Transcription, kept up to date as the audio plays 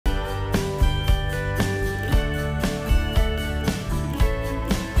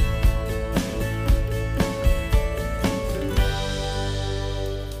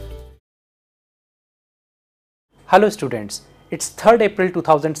Hello students, it's 3rd April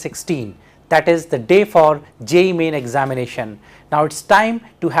 2016, that is the day for JEE-Main examination. Now it's time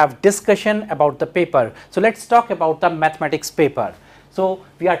to have discussion about the paper. So let's talk about the mathematics paper. So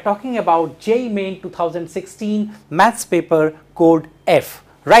we are talking about JEE-Main 2016 maths paper code F,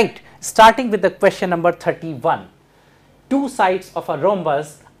 right? Starting with the question number 31. Two sides of a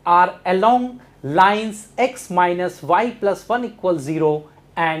rhombus are along lines x minus y plus 1 equals 0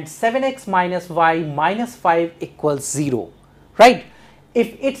 and 7x minus y minus 5 equals 0, right?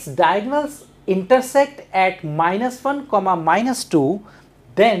 If its diagonals intersect at minus 1 comma minus 2,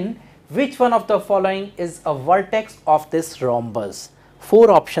 then which one of the following is a vertex of this rhombus?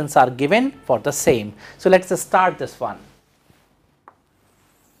 4 options are given for the same. So let's start this one.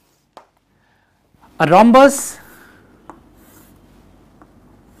 A rhombus,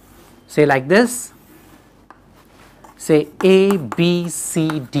 say like this, say A, B,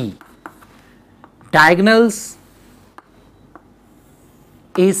 C, D. Diagonals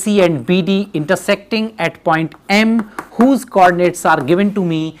AC and BD intersecting at point M whose coordinates are given to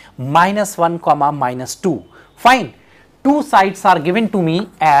me minus 1 comma minus 2. Fine. Two sides are given to me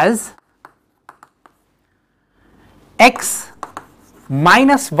as x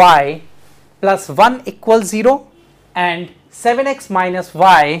minus y plus 1 equals 0 and 7x minus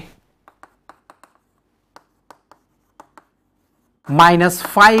y minus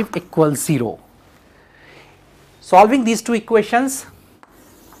 5 equals 0. Solving these two equations,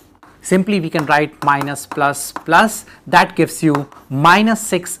 simply we can write minus plus plus, that gives you minus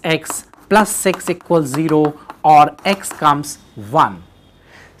 6x plus 6 equals 0, or x comes 1.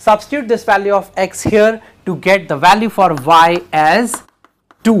 Substitute this value of x here to get the value for y as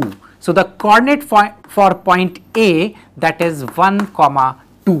 2. So the coordinate for point A, that is 1 comma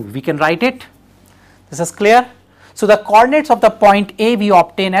 2, we can write it. This is clear. So the coordinates of the point A we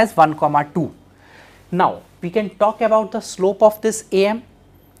obtain as 1 comma 2. Now we can talk about the slope of this AM,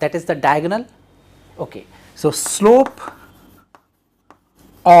 that is the diagonal. Okay, so slope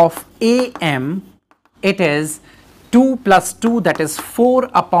of AM, it is 2 plus 2, that is 4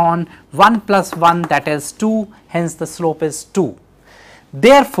 upon 1 plus 1, that is 2, hence the slope is 2.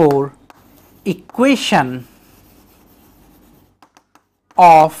 Therefore, equation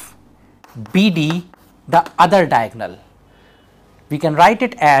of BD, the other diagonal, we can write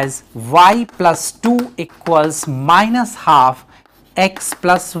it as y plus 2 equals minus half x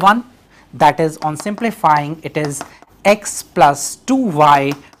plus 1, that is, on simplifying, it is x plus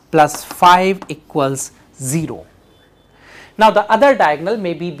 2y plus 5 equals 0. Now the other diagonal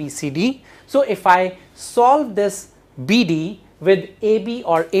may be BCD. So if I solve this BD with AB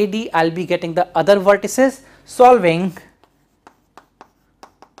or AD, I'll be getting the other vertices. Solving,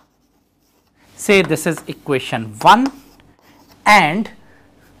 say this is equation 1, and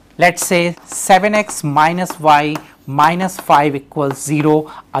let's say 7x minus y minus 5 equals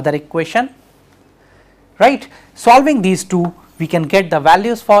 0, other equation, right? Solving these two, we can get the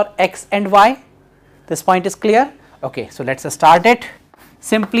values for x and y. This point is clear. Okay, so let's start it.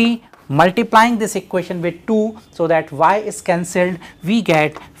 Simply multiplying this equation with 2 so that y is cancelled, we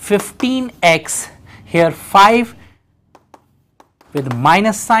get 15x, here 5 with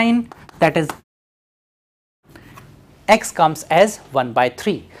minus sign, that is x comes as 1 by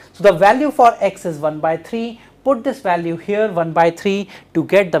 3. So the value for x is 1 by 3. Put this value here 1 by 3 to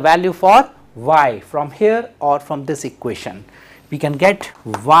get the value for y from here or from this equation. We can get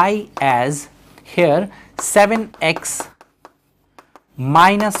y as here 7x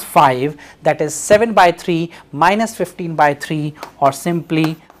minus 5, that is 7 by 3 minus 15 by 3, or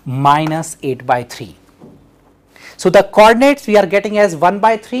simply minus 8 by 3. So the coordinates we are getting as 1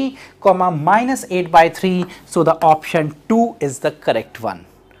 by 3 comma minus 8 by 3. So the option 2 is the correct one.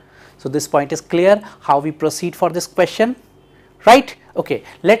 So this point is clear how we proceed for this question, right? Okay,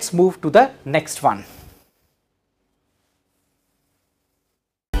 let's move to the next one.